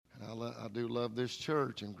I do love this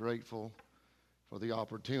church and grateful for the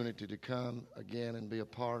opportunity to come again and be a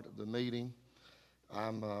part of the meeting.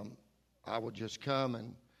 I would just come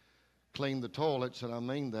and clean the toilets, and I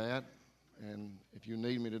mean that. And if you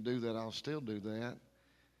need me to do that, I'll still do that.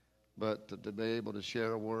 But to be able to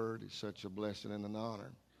share a word is such a blessing and an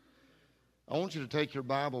honor. I want you to take your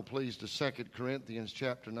Bible, please, to 2 Corinthians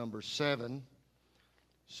chapter number 7.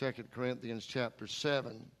 2 Corinthians chapter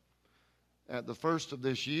 7. At the first of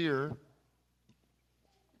this year,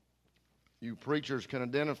 you preachers can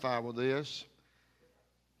identify with this.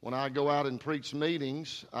 When I go out and preach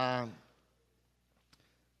meetings,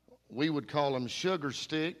 we would call them sugar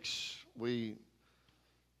sticks.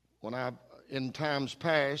 In times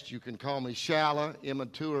past, you can call me shallow,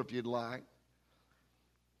 immature if you'd like.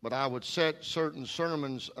 But I would set certain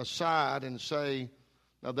sermons aside and say,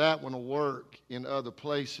 now that one will work in other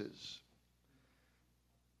places.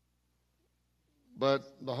 But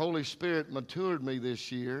the Holy Spirit matured me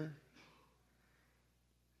this year,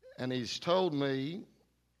 and He's told me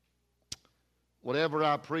whatever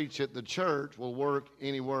I preach at the church will work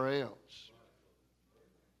anywhere else.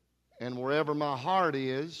 And wherever my heart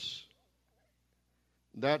is,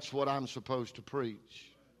 that's what I'm supposed to preach.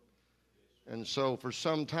 And so for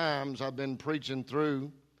some times I've been preaching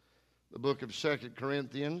through the book of 2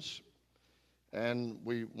 Corinthians, and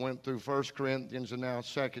we went through 1 Corinthians and now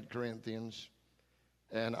 2 Corinthians.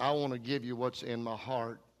 And I want to give you what's in my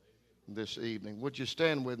heart this evening. Would you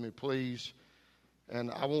stand with me, please?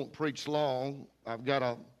 And I won't preach long. I've got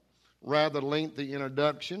a rather lengthy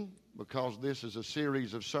introduction because this is a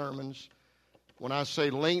series of sermons. When I say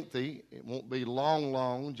lengthy, it won't be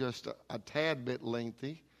long, just a tad bit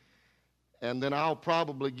lengthy. And then I'll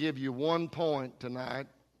probably give you one point tonight.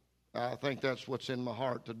 I think that's what's in my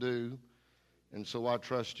heart to do. And so I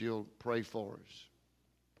trust you'll pray for us.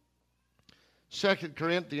 2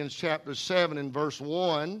 Corinthians chapter 7 and verse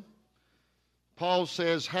 1, Paul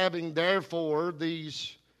says, having therefore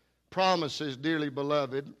these promises, dearly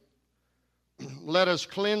beloved, let us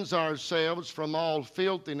cleanse ourselves from all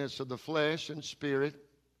filthiness of the flesh and spirit,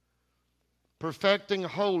 perfecting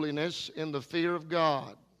holiness in the fear of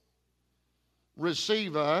God.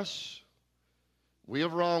 Receive us. We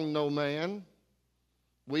have wronged no man.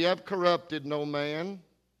 We have corrupted no man.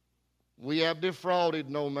 We have defrauded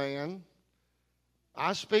no man.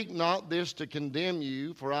 I speak not this to condemn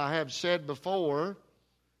you, for I have said before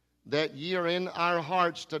that ye are in our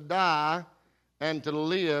hearts to die and to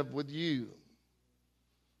live with you.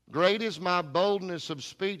 Great is my boldness of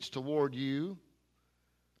speech toward you.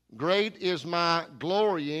 Great is my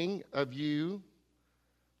glorying of you.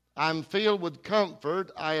 I am filled with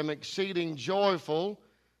comfort. I am exceeding joyful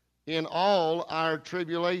in all our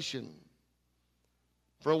tribulation.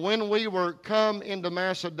 For when we were come into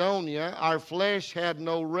Macedonia, our flesh had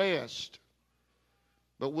no rest,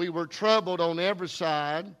 but we were troubled on every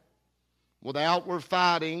side. Without were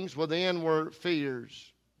fightings, within were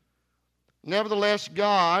fears. Nevertheless,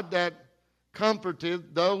 God that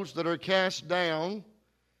comforted those that are cast down,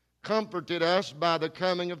 comforted us by the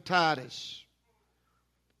coming of Titus.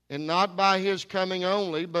 And not by his coming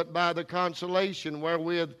only, but by the consolation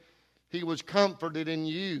wherewith he was comforted in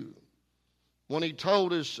you, when he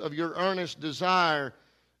told us of your earnest desire,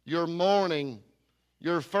 your mourning,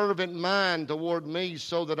 your fervent mind toward me,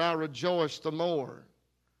 so that I rejoice the more.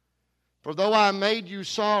 For though I made you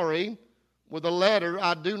sorry with a letter,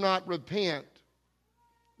 I do not repent,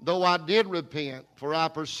 though I did repent, for I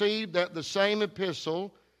perceive that the same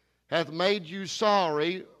epistle hath made you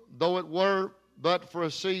sorry, though it were but for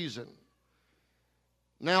a season.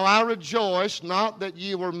 Now I rejoice, not that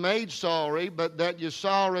ye were made sorry, but that ye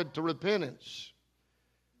sorrowed to repentance.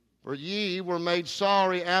 For ye were made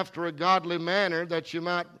sorry after a godly manner, that ye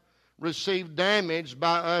might receive damage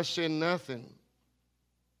by us in nothing.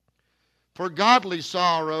 For godly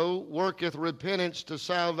sorrow worketh repentance to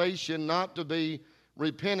salvation, not to be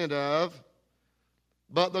repented of,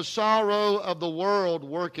 but the sorrow of the world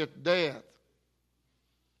worketh death.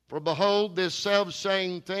 For behold, this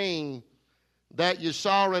selfsame thing, that ye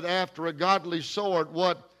sorrowed after a godly sort,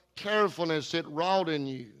 what carefulness it wrought in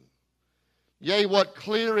you. Yea, what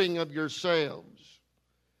clearing of yourselves.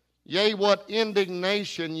 Yea, what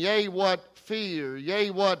indignation. Yea, what fear.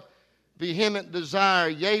 Yea, what vehement desire.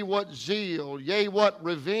 Yea, what zeal. Yea, what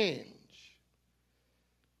revenge.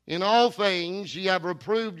 In all things ye have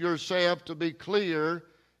reproved yourself to be clear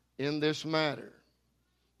in this matter.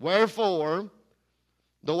 Wherefore,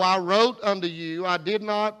 though I wrote unto you, I did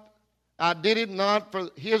it not for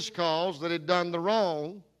his cause that had done the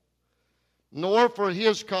wrong, nor for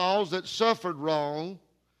his cause that suffered wrong,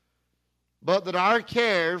 but that our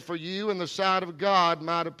care for you in the sight of God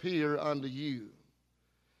might appear unto you.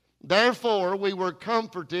 Therefore we were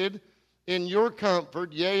comforted in your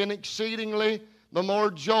comfort, yea, and exceedingly the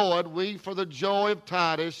more joyed we for the joy of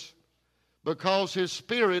Titus, because his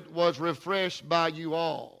spirit was refreshed by you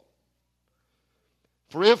all.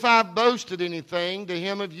 For if I've boasted anything to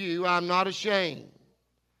him of you, I'm not ashamed.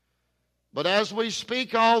 But as we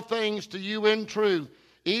speak all things to you in truth,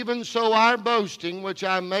 even so our boasting, which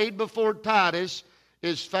I made before Titus,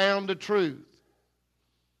 is found a truth.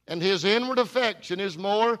 And his inward affection is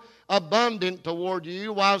more abundant toward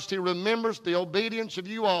you, whilst he remembers the obedience of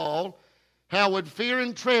you all, how with fear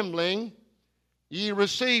and trembling ye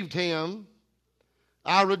received him.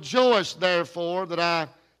 I rejoice, therefore, that I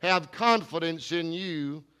have confidence in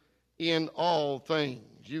you in all things.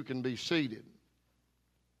 You can be seated.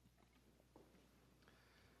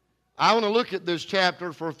 I want to look at this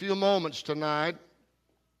chapter for a few moments tonight.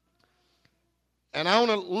 And I want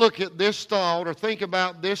to look at this thought, or think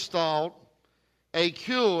about this thought, a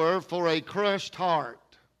cure for a crushed heart.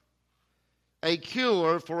 A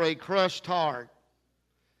cure for a crushed heart.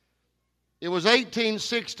 It was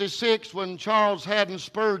 1866 when Charles Haddon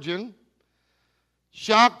Spurgeon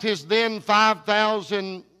shocked his then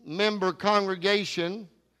 5,000 member congregation,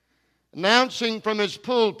 announcing from his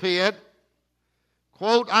pulpit,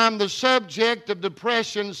 quote, I'm the subject of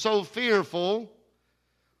depression so fearful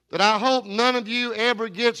that I hope none of you ever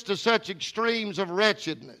gets to such extremes of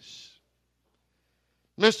wretchedness.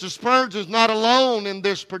 Mr. Spurgeon is not alone in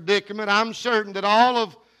this predicament. I'm certain that all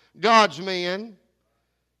of God's men,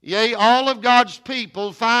 yea, all of God's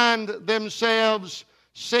people find themselves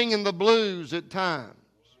singing the blues at times.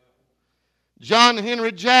 John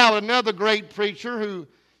Henry Jowett, another great preacher who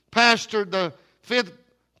pastored the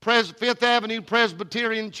Fifth Avenue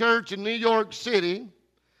Presbyterian Church in New York City,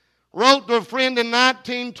 wrote to a friend in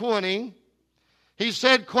 1920, he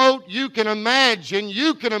said, quote, you can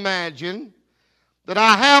imagine that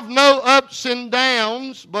I have no ups and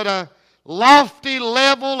downs, but a lofty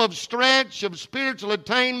level of stretch of spiritual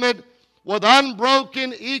attainment with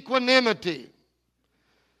unbroken equanimity.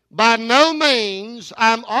 By no means,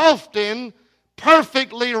 I'm often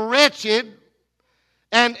perfectly wretched,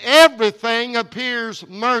 and everything appears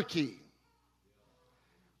murky.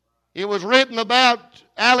 It was written about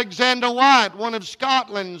Alexander White, one of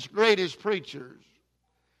Scotland's greatest preachers.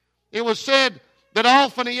 It was said that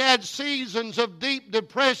often he had seasons of deep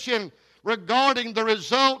depression regarding the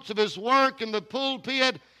results of his work in the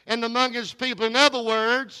pulpit and among his people. In other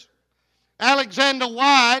words, Alexander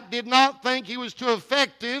White did not think he was too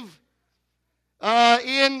effective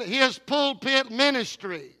in his pulpit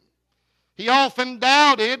ministry. He often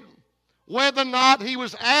doubted whether or not he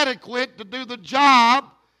was adequate to do the job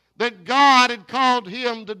that God had called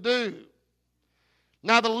him to do.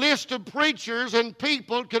 Now, the list of preachers and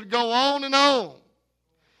people could go on and on,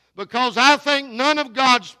 because I think none of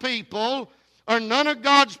God's people or none of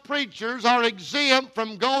God's preachers are exempt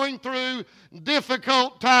from going through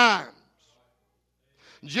difficult times.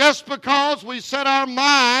 Just because we set our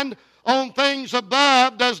mind on things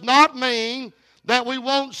above does not mean that we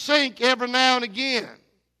won't sink every now and again.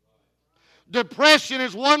 Depression,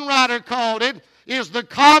 as one writer called it, is the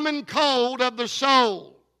common cold of the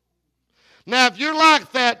soul. Now, if you're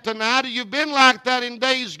like that tonight, or you've been like that in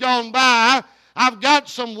days gone by, I've got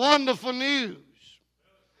some wonderful news.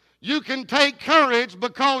 You can take courage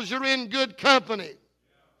because you're in good company.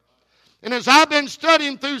 And as I've been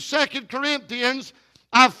studying through 2 Corinthians,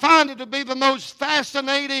 I find it to be the most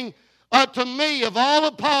fascinating to me of all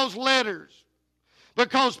of Paul's letters,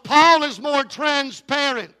 because Paul is more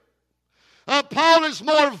transparent. Paul is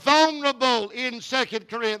more vulnerable in 2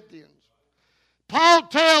 Corinthians. Paul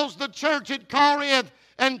tells the church at Corinth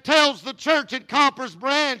and tells the church at Copper's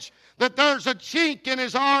Branch that there's a chink in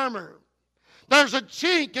his armor. There's a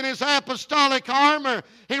chink in his apostolic armor.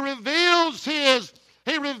 He reveals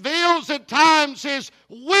at times his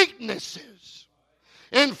weaknesses.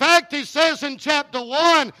 In fact, he says in chapter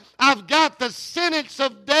 1, I've got the sentence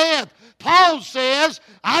of death. Paul says,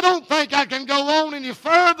 I don't think I can go on any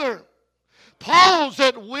further. Paul's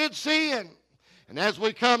at wit's end. And as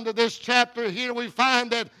we come to this chapter here, we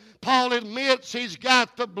find that Paul admits he's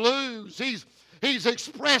got the blues. He's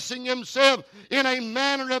expressing himself in a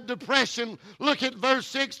manner of depression. Look at verse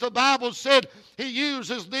 6. The Bible said he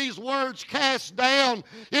uses these words, cast down.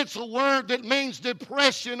 It's a word that means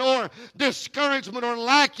depression or discouragement or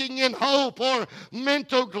lacking in hope or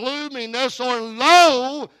mental gloominess or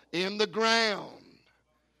low in the ground.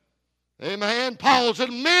 Amen. Paul's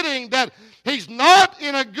admitting that he's not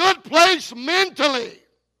in a good place mentally.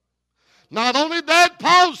 Not only that,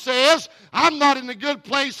 Paul says, I'm not in a good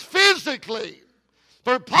place physically.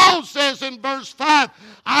 For Paul says in verse 5,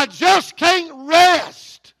 I just can't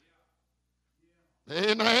rest.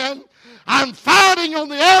 Amen. I'm fighting on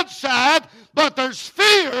the outside, but there's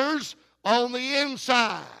fears on the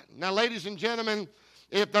inside. Now, ladies and gentlemen,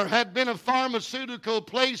 if there had been a pharmaceutical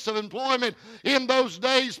place of employment in those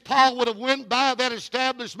days, Paul would have went by that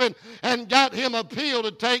establishment and got him a pill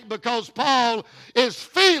to take, because Paul is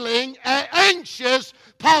feeling anxious.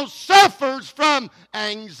 Paul suffers from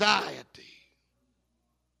anxiety.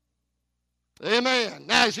 Amen.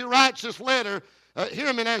 Now, as he writes this letter,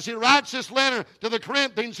 hear me, as he writes this letter to the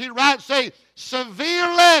Corinthians, he writes a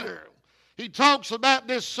severe letter. He talks about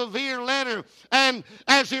this severe letter. And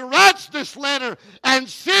as he writes this letter and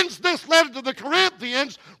sends this letter to the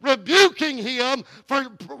Corinthians, rebuking him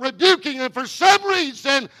for some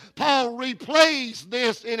reason, Paul replays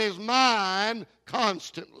this in his mind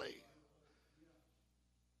constantly.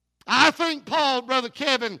 I think Paul, Brother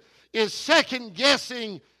Kevin, is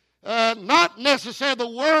second-guessing not necessarily the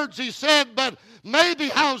words he said, but maybe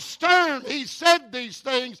how stern he said these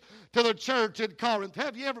things to the church at Corinth.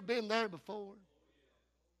 Have you ever been there before?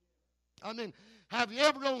 I mean, have you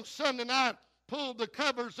ever on Sunday night pulled the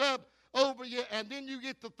covers up over you, and then you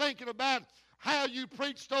get to thinking about how you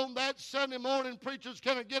preached on that Sunday morning? Preachers,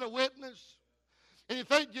 can I get a witness? And you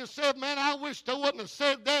think to yourself, man, I wish I wouldn't have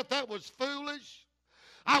said that. That was foolish.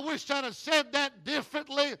 I wish I'd have said that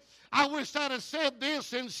differently. I wish I'd have said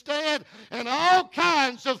this instead. And all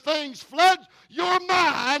kinds of things flood your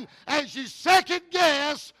mind as you second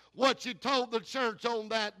guess what you told the church on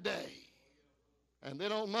that day. And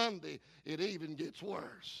then on Monday, it even gets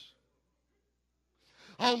worse.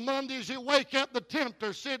 On Mondays, you wake up, the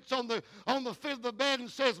tempter sits on the foot of the bed and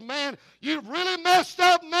says, man, you've really messed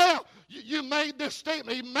up now. You made this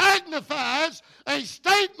statement. He magnifies a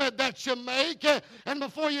statement that you make, and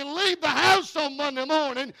before you leave the house on Monday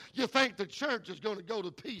morning, you think the church is going to go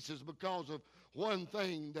to pieces because of one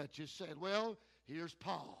thing that you said. Well, here's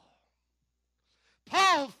Paul.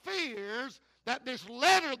 Paul fears that this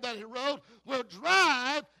letter that he wrote will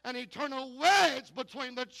drive an eternal wedge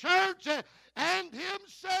between the church and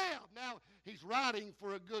himself. Now, he's writing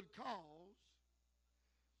for a good cause.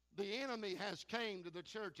 The enemy has came to the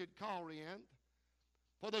church at Corinth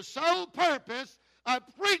for the sole purpose of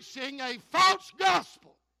preaching a false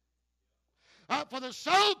gospel. For the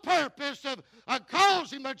sole purpose of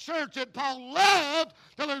causing the church that Paul loved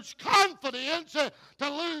to lose confidence, to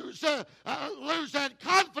lose that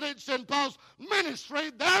confidence in Paul's ministry,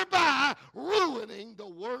 thereby ruining the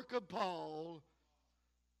work of Paul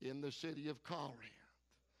in the city of Corinth,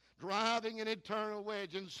 driving an eternal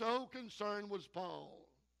wedge. And so concerned was Paul,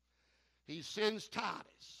 he sends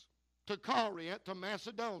Titus to Corinth, to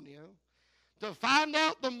Macedonia, to find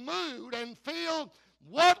out the mood and feel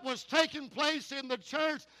what was taking place in the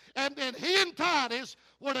church, and then he and Titus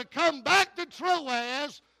were to come back to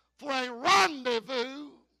Troas for a rendezvous.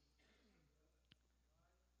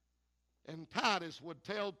 And Titus would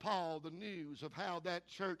tell Paul the news of how that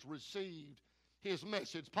church received his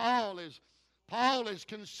message. Paul is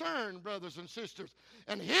concerned, brothers and sisters.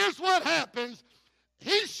 And here's what happens.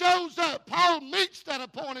 He shows up. Paul meets that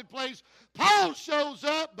appointed place. Paul shows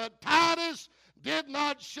up, but Titus did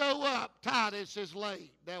not show up. Titus is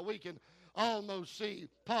late. Now we can almost see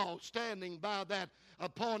Paul standing by that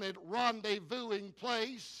appointed rendezvousing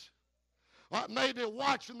place. Maybe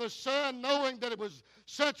watching the sun, knowing that it was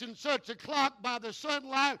such and such o'clock by the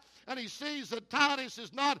sunlight, and he sees that Titus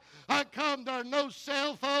is not come. There are no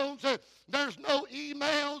cell phones. There's no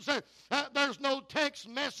emails. There's no text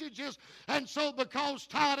messages. And so because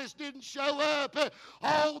Titus didn't show up,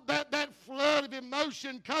 all that flood of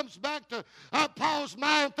emotion comes back to Paul's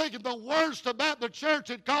mind, thinking the worst about the church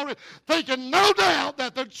at Corinth, thinking no doubt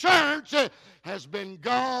that the church has been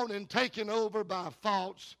gone and taken over by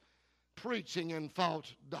false preaching and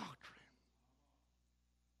false doctrine.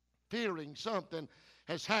 Fearing something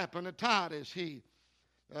has happened to Titus,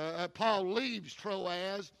 Paul leaves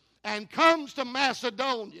Troas and comes to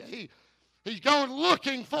Macedonia. He's going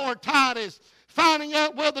looking for Titus, finding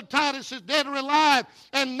out whether Titus is dead or alive.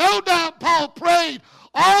 And no doubt Paul prayed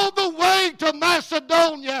all the way to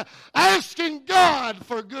Macedonia, asking God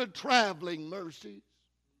for good traveling mercies.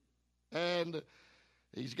 And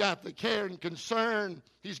he's got the care and concern.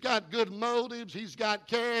 He's got good motives. He's got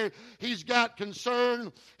care. He's got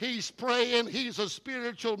concern. He's praying. He's a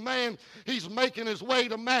spiritual man. He's making his way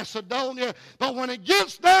to Macedonia. But when he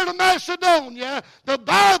gets there to Macedonia, the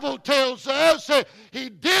Bible tells us he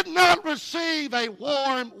did not receive a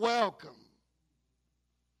warm welcome.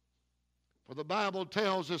 For the Bible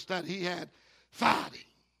tells us that he had fightings.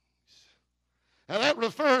 And that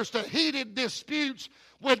refers to heated disputes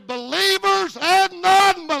with believers and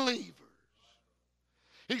non-believers.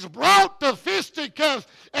 He's brought to fisticuffs.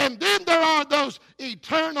 And then there are those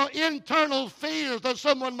eternal, internal fears that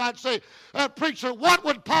someone might say, preacher, what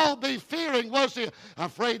would Paul be fearing? Was he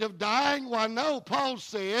afraid of dying? Why, no. Paul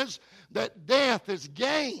says that death is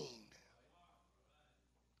gain.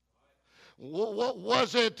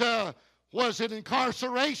 Was it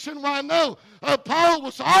incarceration? Why, no. Paul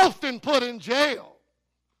was often put in jail.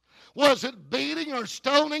 Was it beating or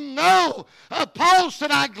stoning? No. Paul said,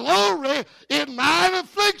 I glory in mine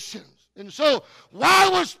afflictions. And so, why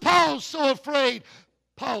was Paul so afraid?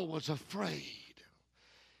 Paul was afraid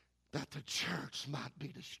that the church might be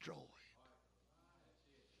destroyed.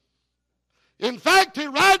 In fact, he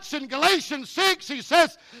writes in Galatians 6, he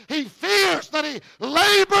says, he fears that he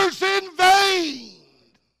labors in vain.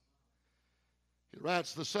 He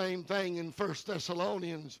writes the same thing in 1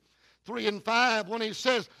 Thessalonians 3 and 5 when he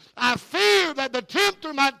says, I fear that the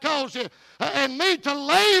tempter might cause you and me to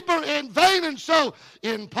labor in vain. And so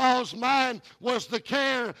in Paul's mind was the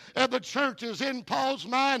care of the churches. In Paul's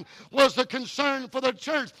mind was the concern for the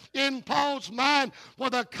church. In Paul's mind were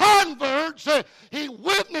the converts. He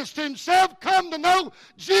witnessed himself come to know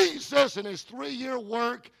Jesus in his 3-year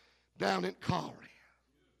work down at Corinth.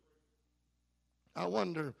 I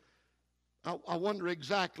wonder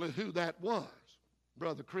exactly who that was.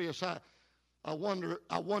 Brother Chris, I wonder,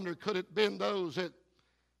 could it have been those that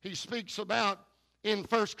he speaks about in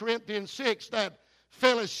 1 Corinthians 6, that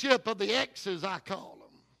fellowship of the exes, I call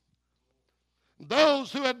them.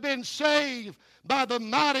 Those who had been saved by the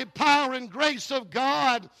mighty power and grace of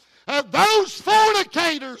God. Those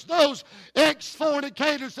fornicators, those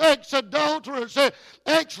ex-fornicators, ex-adulterers,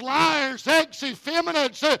 ex-liars,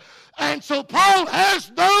 ex-effeminates. And so Paul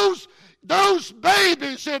has those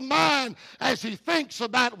babies in mind as he thinks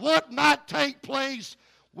about what might take place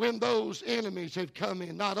when those enemies had come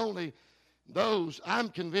in. Not only those, I'm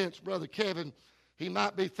convinced, Brother Kevin, he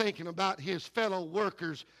might be thinking about his fellow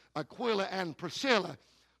workers, Aquila and Priscilla,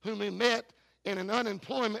 whom he met in an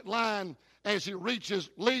unemployment line as he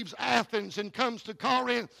leaves Athens and comes to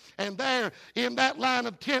Corinth. And there in that line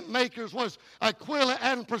of tent makers was Aquila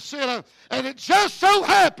and Priscilla. And it just so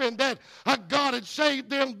happened that God had saved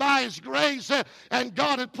them by his grace. And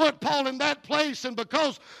God had put Paul in that place. And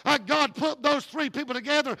because God put those 3 people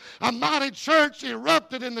together, a mighty church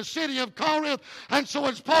erupted in the city of Corinth. And so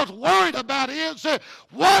as Paul's worried about is,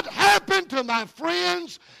 what happened to my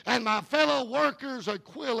friends and my fellow workers,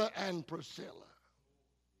 Aquila and Priscilla?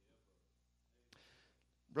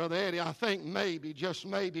 Brother Eddie, I think maybe, just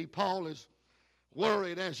maybe, Paul is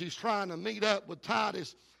worried as he's trying to meet up with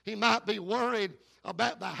Titus. He might be worried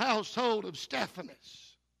about the household of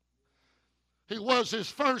Stephanas. He was his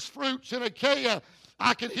first fruits in Achaia.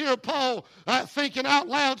 I could hear Paul thinking out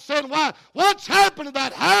loud, saying, why, what's happened to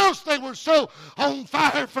that house? They were so on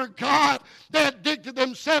fire for God. They addicted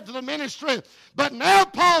themselves to the ministry. But now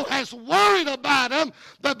Paul has worried about them,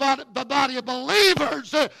 the body of believers,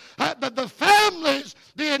 the families,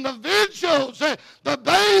 the individuals, the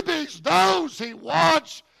babies, those he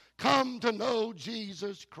watched come to know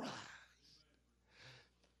Jesus Christ.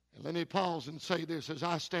 And let me pause and say this as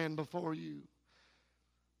I stand before you,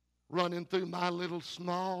 running through my little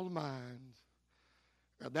small mind,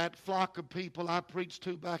 that flock of people I preached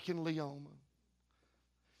to back in Leoma.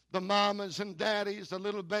 The mamas and daddies, the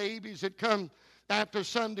little babies that come after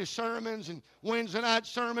Sunday sermons and Wednesday night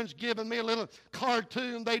sermons, giving me a little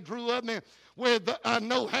cartoon they drew up me with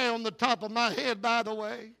no hair on the top of my head, by the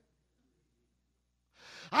way.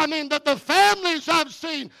 I mean, that the families I've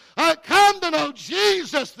seen come to know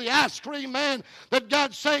Jesus, the ice cream man that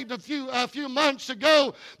God saved a few months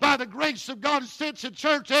ago by the grace of God, who sits in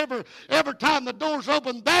church every time the doors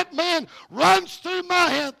open. That man runs through my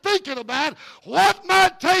head thinking about what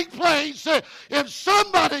might take place if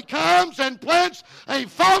somebody comes and plants a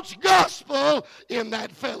false gospel in that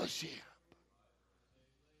fellowship.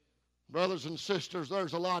 Brothers and sisters,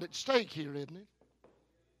 there's a lot at stake here, isn't it?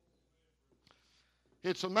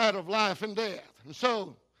 It's a matter of life and death. And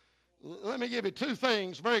so, let me give you 2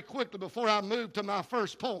 things very quickly before I move to my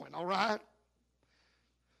first point, all right?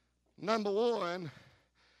 Number 1,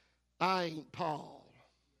 I ain't Paul.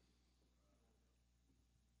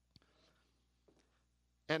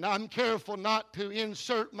 And I'm careful not to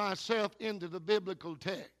insert myself into the biblical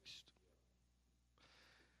text.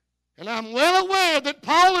 And I'm well aware that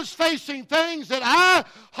Paul is facing things that I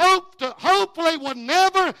hopefully would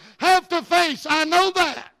never have to face. I know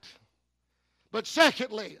that. But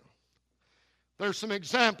secondly, there's some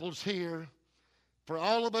examples here for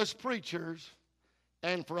all of us preachers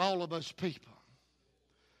and for all of us people.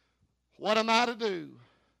 What am I to do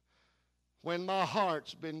when my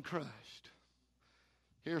heart's been crushed?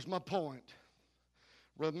 Here's my point.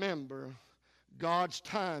 Remember, God's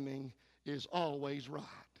timing is always right.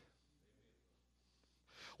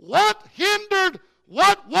 What hindered,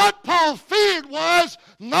 what Paul feared was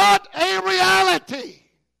not a reality.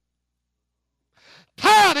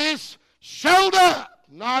 Titus showed up,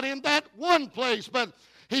 not in that one place, but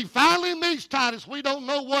he finally meets Titus. We don't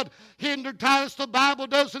know what hindered Titus. The Bible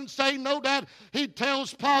doesn't say, no doubt. He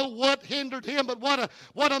tells Paul what hindered him. But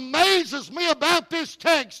what amazes me about this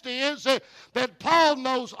text is that Paul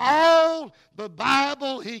knows all the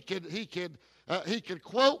Bible. He could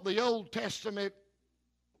quote the Old Testament.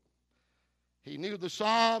 He knew the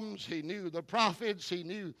Psalms. He knew the prophets. He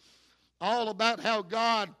knew all about how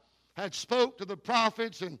God had spoke to the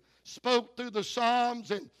prophets and spoke through the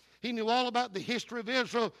Psalms, and he knew all about the history of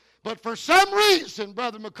Israel. But for some reason,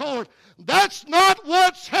 Brother McCord, that's not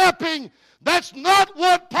what's happening. That's not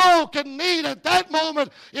what Paul can need at that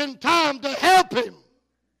moment in time to help him.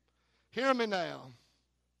 Hear me now.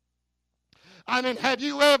 I mean,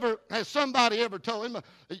 has somebody ever told him,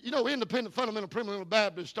 independent, fundamental, premillennial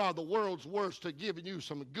Baptists are the world's worst at giving you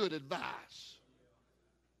some good advice.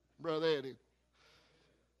 Brother Eddie.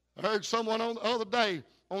 I heard someone on the other day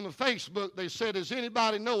on the Facebook, they said, does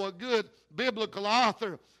anybody know a good biblical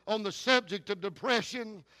author on the subject of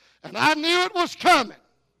depression? And I knew it was coming.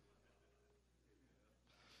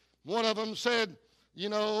 One of them said,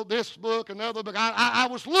 this book, another book. I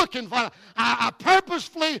was looking for it. I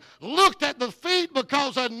purposefully looked at the feet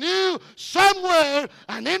because I knew somewhere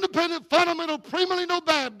an independent, fundamental, premillennial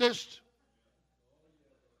Baptist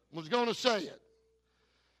was going to say it.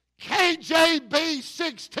 KJB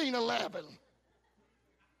 1611.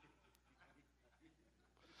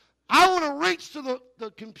 I want to reach to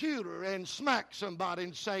the computer and smack somebody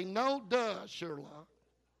and say, no, duh, Sherlock.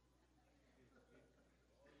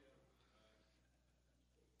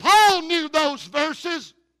 Paul knew those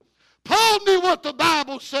verses. Paul knew what the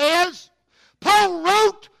Bible says. Paul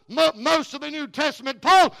wrote most of the New Testament.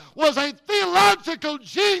 Paul was a theological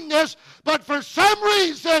genius, but for some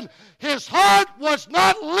reason, his heart was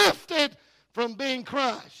not lifted from being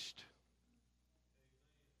crushed.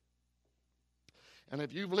 And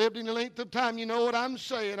if you've lived any length of time, you know what I'm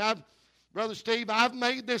saying. Brother Steve, I've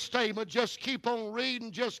made this statement, just keep on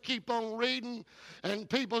reading, just keep on reading. And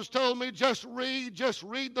people's told me, just read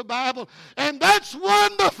the Bible. And that's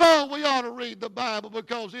wonderful. We ought to read the Bible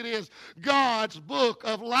because it is God's book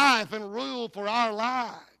of life and rule for our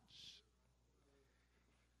lives.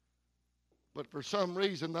 But for some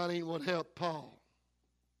reason, that ain't what helped Paul.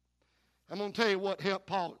 I'm going to tell you what helped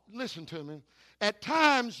Paul. Listen to me. At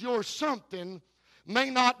times, your something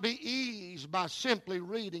may not be eased by simply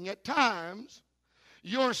reading. At times,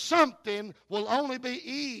 your something will only be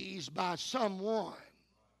eased by someone.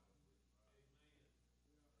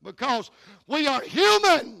 Because we are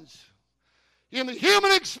humans in the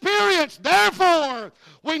human experience. Therefore,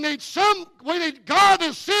 we need God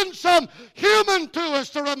to send some human to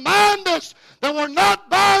us to remind us that we're not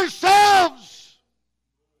by ourselves.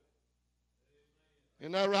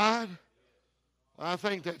 Isn't that right? I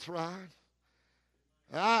think that's right.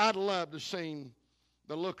 I'd love to see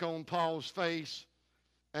the look on Paul's face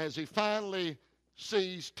as he finally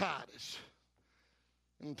sees Titus.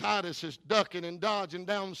 And Titus is ducking and dodging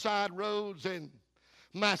down side roads in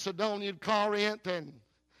Macedonia, Corinth,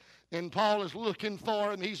 and Paul is looking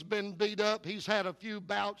for him. He's been beat up. He's had a few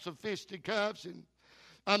bouts of fisticuffs,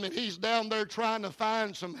 and he's down there trying to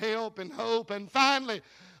find some help and hope. And finally,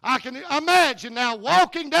 I can imagine now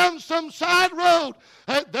walking down some side road.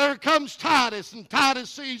 There comes Titus, and Titus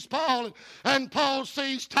sees Paul, and Paul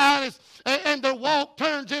sees Titus, and their walk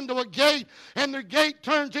turns into a gait, and their gait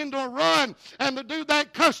turns into a run, and they do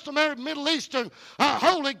that customary Middle Eastern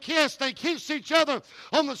holy kiss. They kiss each other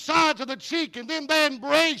on the sides of the cheek, and then they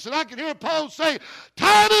embrace, and I can hear Paul say,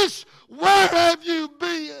 Titus, where have you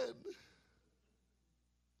been?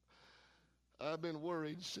 I've been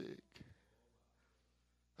worried sick.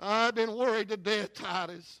 I've been worried to death,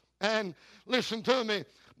 Titus. And listen to me.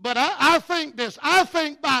 But I think this. I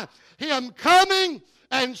think by him coming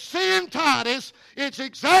and seeing Titus, it's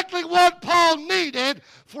exactly what Paul needed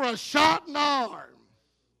for a shot in the arm.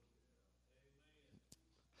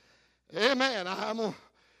 Amen.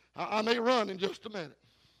 I may run in just a minute.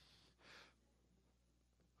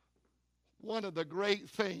 One of the great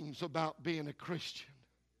things about being a Christian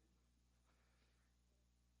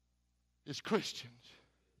is Christians.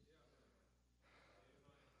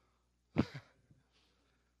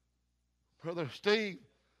 Brother Steve,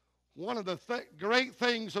 one of the great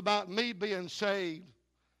things about me being saved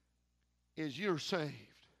is you're saved.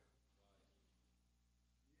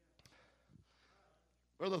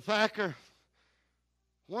 Brother Thacker,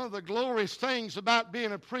 one of the glorious things about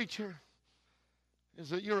being a preacher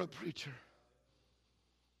is that you're a preacher.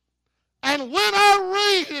 And when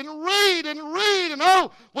I read and read and read, and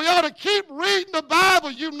oh, we ought to keep reading the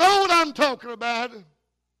Bible, you know what I'm talking about.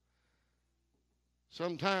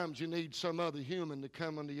 Sometimes you need some other human to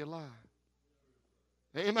come into your life.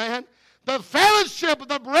 Amen. The fellowship of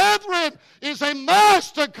the brethren is a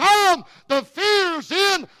must to calm the fears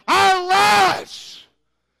in our lives.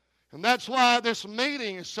 And that's why this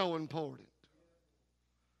meeting is so important.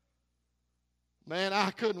 Man,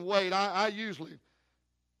 I couldn't wait. I usually,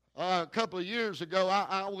 a couple of years ago,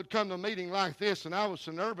 I would come to a meeting like this, and I was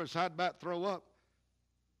so nervous I'd about throw up.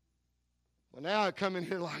 Well, now I come in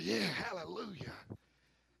here like, yeah, hallelujah.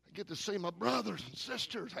 I get to see my brothers and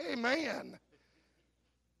sisters. Amen.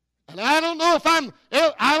 And I don't know if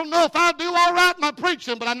I'll do all right in my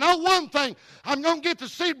preaching, but I know one thing. I'm going to get to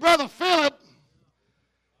see Brother Philip,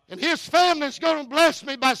 and his family's going to bless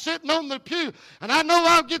me by sitting on the pew. And I know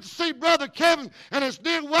I'll get to see Brother Kevin and his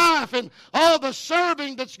dear wife and all the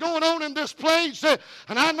serving that's going on in this place. And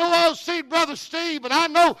I know I'll see Brother Steve, and I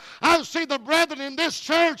know I'll see the brethren in this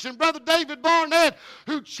church and Brother David Barnett,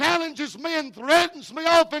 who challenges me and threatens me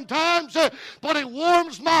oftentimes. But it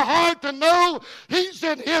warms my heart to know he's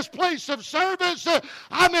in his place of service.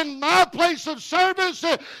 I'm in my place of service.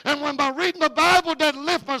 And when by reading the Bible doesn't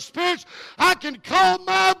lift my spirits, I can call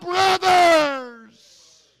my brothers.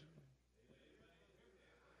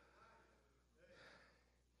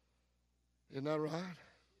 Isn't that right?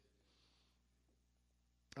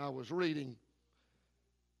 I was reading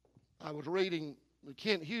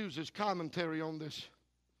Kent Hughes' commentary on this.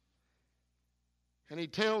 And he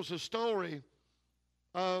tells a story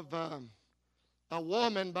of a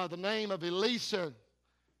woman by the name of Elisa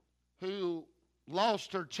who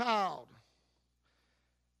lost her child.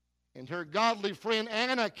 And her godly friend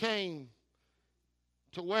Anna came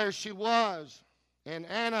to where she was. And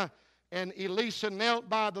Anna and Elisa knelt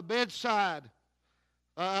by the bedside,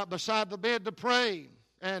 beside the bed to pray.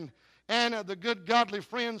 And Anna, the good godly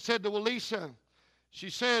friend, said to Elisa, she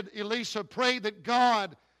said, Elisa, pray that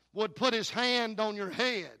God would put his hand on your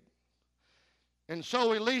head. And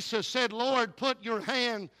so Elisa said, Lord, put your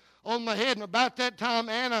hand on my head. And about that time,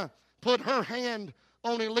 Anna put her hand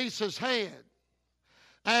on Elisa's head.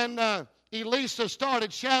 And Elisa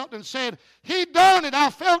started shouting and said, he done it.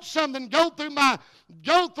 I felt something go through my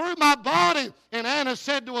body. And Anna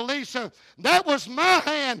said to Elisa, that was my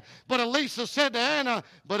hand. But Elisa said to Anna,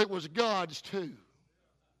 but it was God's too.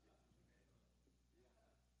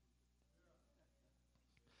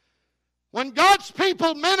 When God's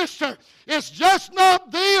people minister, it's just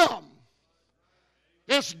not them.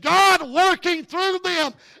 It's God working through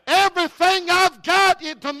them. Everything I've got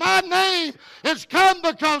into my name has come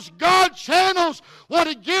because God channels what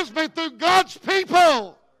He gives me through God's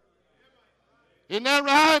people. Isn't that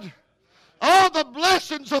right? All the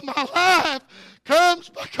blessings of my life comes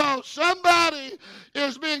because somebody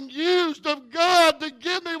is being used of God to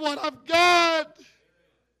give me what I've got.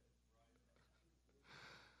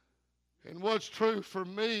 And what's true for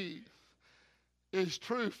me is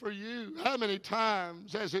true for you. How many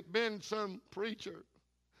times has it been some preacher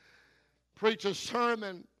preach a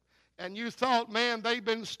sermon and you thought, man, they've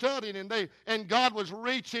been studying and God was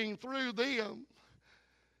reaching through them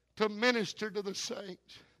to minister to the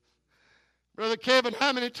saints? Brother Kevin,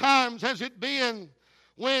 how many times has it been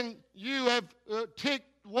when you have ticked,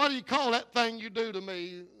 what do you call that thing you do to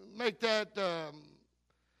me? Make that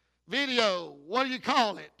video, what do you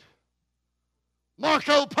call it?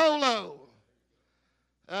 Marco Polo.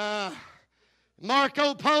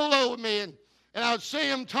 Marco Polo with me, and I would see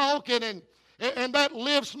him talking, and that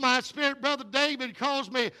lifts my spirit. Brother David calls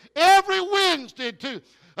me every Wednesday to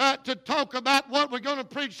talk about what we're going to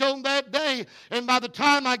preach on that day, and by the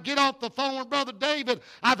time I get off the phone with Brother David,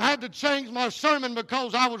 I've had to change my sermon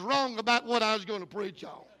because I was wrong about what I was going to preach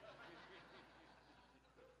on.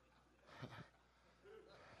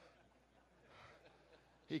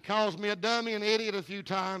 He calls me a dummy and idiot a few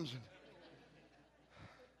times.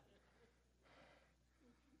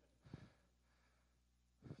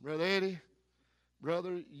 Brother Eddie,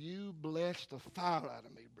 brother, you blessed the fire out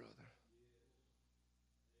of me, brother.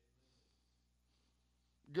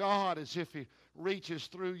 God, as if He reaches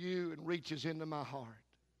through you and reaches into my heart.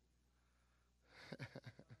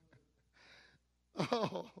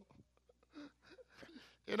 Oh,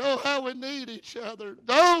 And oh, how we need each other.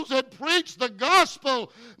 Those that preach the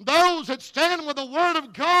gospel, those that stand with the Word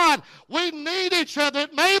of God, we need each other.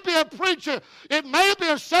 It may be a preacher. It may be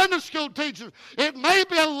a Sunday school teacher. It may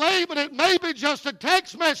be a layman. It may be just a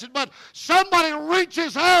text message. But somebody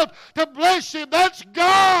reaches out to bless you. That's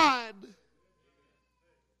God.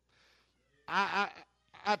 I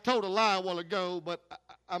told a lie a while ago, but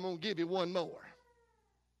I'm going to give you one more.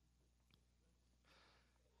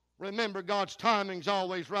 Remember, God's timing's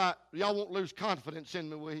always right. Y'all won't lose confidence in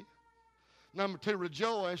me, will you? Number 2,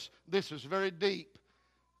 rejoice. This is very deep.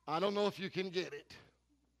 I don't know if you can get it.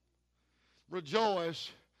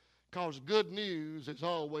 Rejoice, because good news is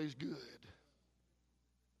always good.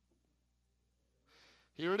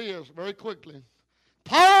 Here it is, very quickly.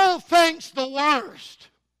 Paul thinks the worst.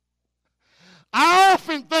 I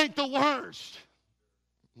often think the worst.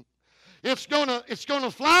 It's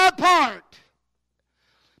gonna fly apart.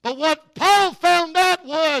 But what Paul found out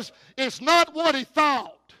was it's not what he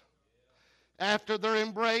thought. After their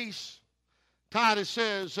embrace, Titus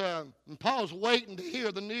says, and Paul's waiting to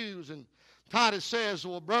hear the news, and Titus says,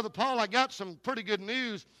 well, Brother Paul, I got some pretty good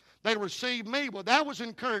news. They received me. Well, that was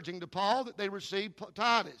encouraging to Paul that they received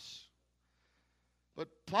Titus. But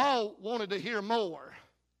Paul wanted to hear more.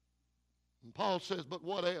 And Paul says, but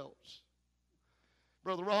what else?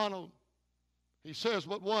 Brother Ronald, he says,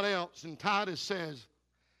 but what else? And Titus says,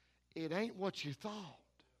 it ain't what you thought.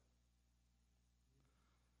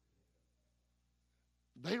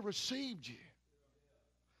 They received you.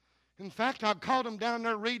 In fact, I caught them down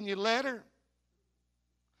there reading your letter.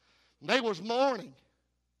 They was mourning.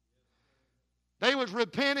 They was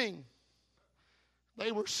repenting.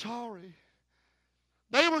 They were sorry.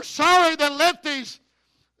 They were sorry that let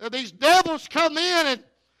these devils come in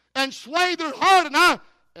and sway their heart.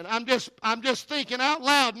 And I'm just thinking out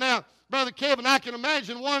loud now. Brother Kevin, I can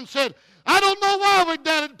imagine one said, I don't know why we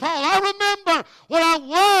done it, Paul. I remember what I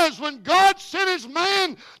was when God sent his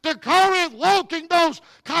man to Corinth walking those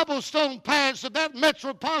cobblestone paths of that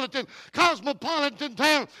cosmopolitan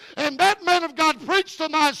town. And that man of God preached to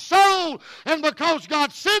my soul. And because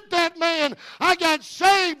God sent that man, I got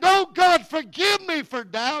saved. Oh, God, forgive me for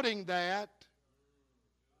doubting that.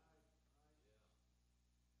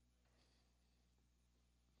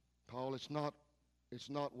 Paul, it's not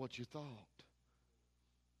what you thought.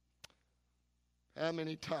 How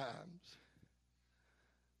many times,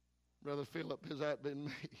 Brother Philip, has that been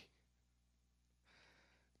me?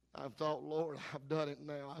 I've thought, Lord, I've done it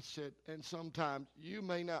now. I said, and sometimes you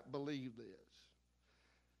may not believe this.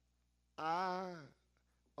 I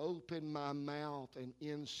open my mouth and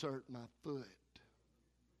insert my foot.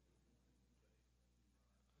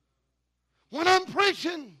 When I'm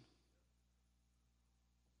preaching,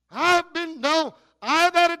 I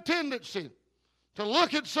have had a tendency to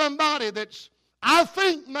look at somebody that's, I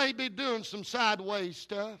think, may be doing some sideways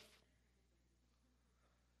stuff.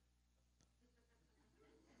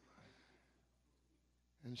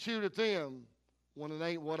 And shoot at them when it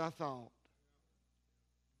ain't what I thought.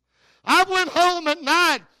 I went home at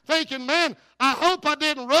night thinking, man, I hope I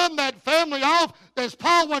didn't run that family off. As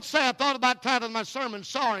Paul would say, I thought about titling my sermon,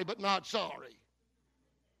 Sorry But Not Sorry.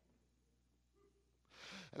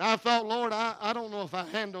 And I thought, Lord, I don't know if I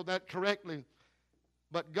handled that correctly.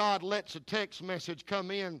 But God lets a text message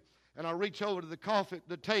come in, and I reach over to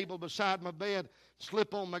the table beside my bed,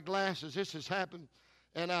 slip on my glasses. This has happened.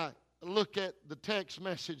 And I look at the text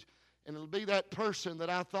message, and it'll be that person that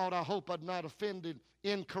I thought, I hope I'd not offended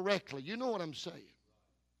incorrectly. You know what I'm saying?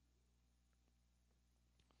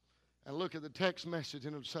 I look at the text message,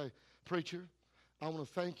 and it'll say, Preacher, I want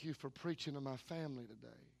to thank you for preaching to my family today.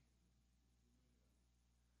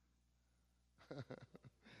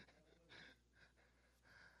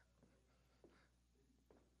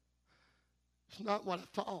 It's not what I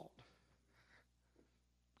thought.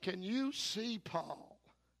 Can you see Paul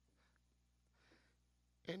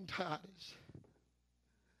and Titus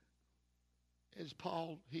as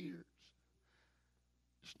Paul hears?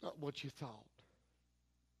 It's not what you thought.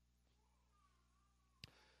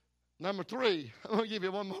 Number 3, I'm going to give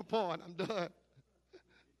you one more point. I'm done.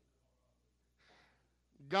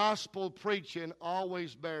 Gospel preaching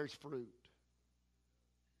always bears fruit.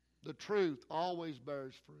 The truth always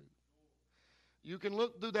bears fruit. You can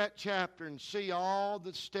look through that chapter and see all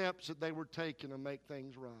the steps that they were taking to make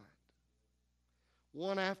things right.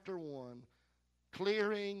 One after one,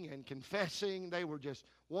 clearing and confessing. They were just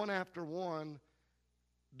one after one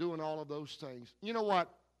doing all of those things. You know what?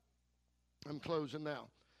 I'm closing now.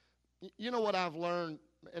 You know what I've learned,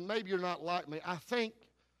 and maybe you're not like me. I think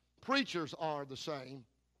preachers are the same.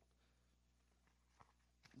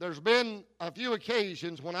 There's been a few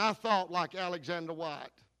occasions when I thought like Alexander White,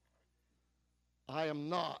 I am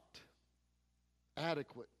not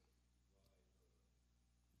adequate.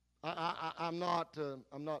 I'm not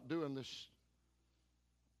doing this.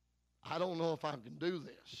 I don't know if I can do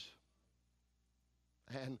this.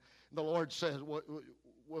 And the Lord says, well,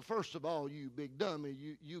 first of all, you big dummy,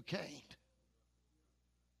 you can't.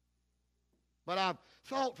 But I've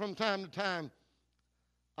thought from time to time,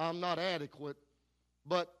 I'm not adequate.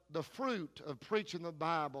 But the fruit of preaching the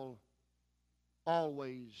Bible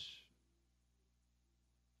always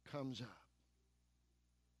comes up.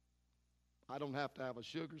 I don't have to have a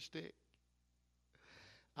sugar stick.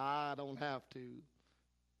 I don't have to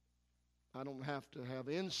have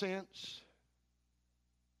incense.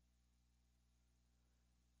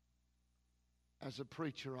 As a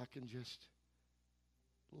preacher, I can just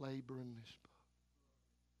labor in this book.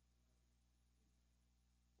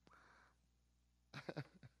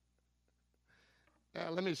 Now,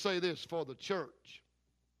 let me say this for the church.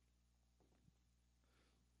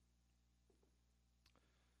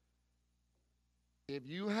 If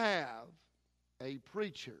you have a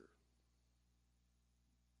preacher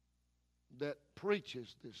that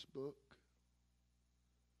preaches this book,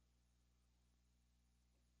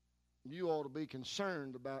 you ought to be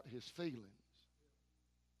concerned about his feelings,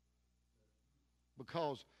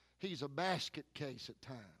 because he's a basket case at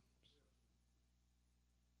times.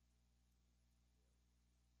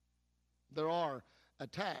 There are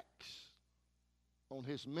attacks on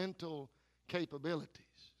his mental capabilities.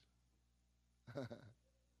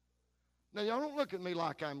 Now, y'all don't look at me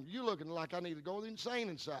like you looking like I need to go to the insane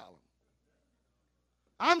asylum.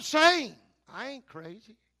 I'm sane. I ain't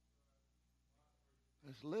crazy.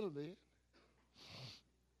 Just a little bit.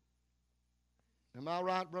 Am I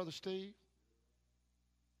right, Brother Steve?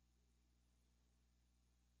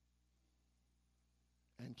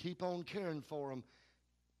 And keep on caring for them.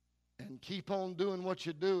 And keep on doing what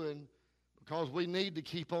you're doing, because we need to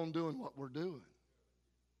keep on doing what we're doing.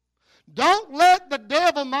 Don't let the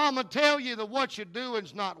devil mama tell you that what you're doing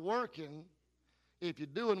is not working. If you're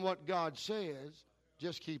doing what God says,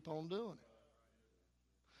 just keep on doing it.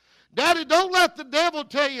 Daddy, don't let the devil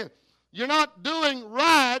tell you you're not doing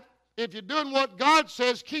right. If you're doing what God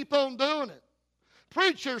says, keep on doing it.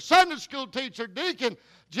 Preacher, Sunday school teacher, deacon,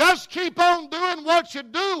 just keep on doing what you're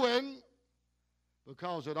doing,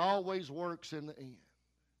 because it always works in the end.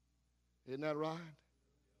 Isn't that right?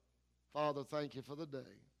 Father, thank you for the day.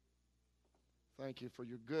 Thank you for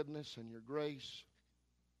your goodness and your grace.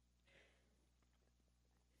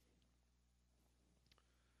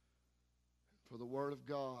 For the Word of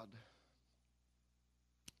God.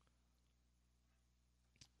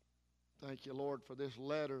 Thank you, Lord, for this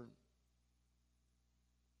letter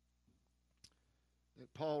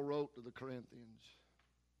that Paul wrote to the Corinthians.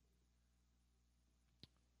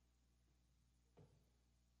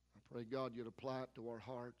 I pray, God, you'd apply it to our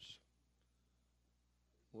hearts.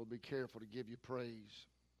 We'll be careful to give you praise.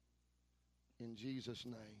 In Jesus'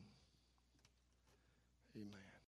 name, amen.